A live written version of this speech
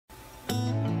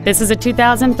This is a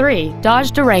 2003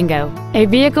 Dodge Durango, a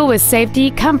vehicle with safety,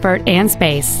 comfort, and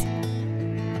space.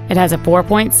 It has a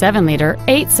 4.7-liter,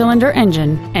 8-cylinder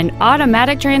engine, an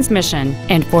automatic transmission,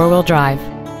 and 4-wheel drive.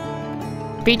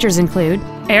 Features include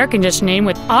air conditioning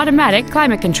with automatic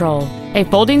climate control, a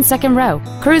folding second row,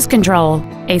 cruise control,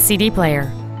 a CD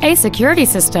player, a security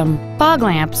system, fog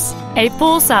lamps, a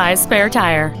full-size spare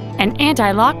tire, an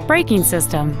anti-lock braking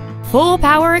system, full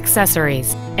power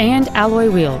accessories, and alloy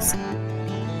wheels.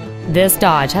 This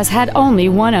Dodge has had only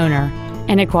one owner,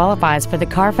 and it qualifies for the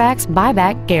Carfax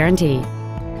buyback guarantee.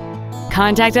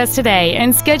 Contact us today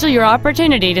and schedule your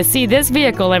opportunity to see this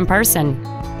vehicle in person.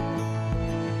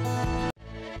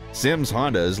 Sims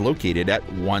Honda is located at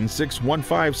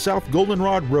 1615 South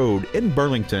Goldenrod Road in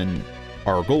Burlington.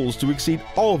 Our goal is to exceed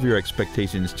all of your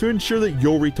expectations to ensure that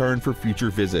you'll return for future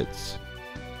visits.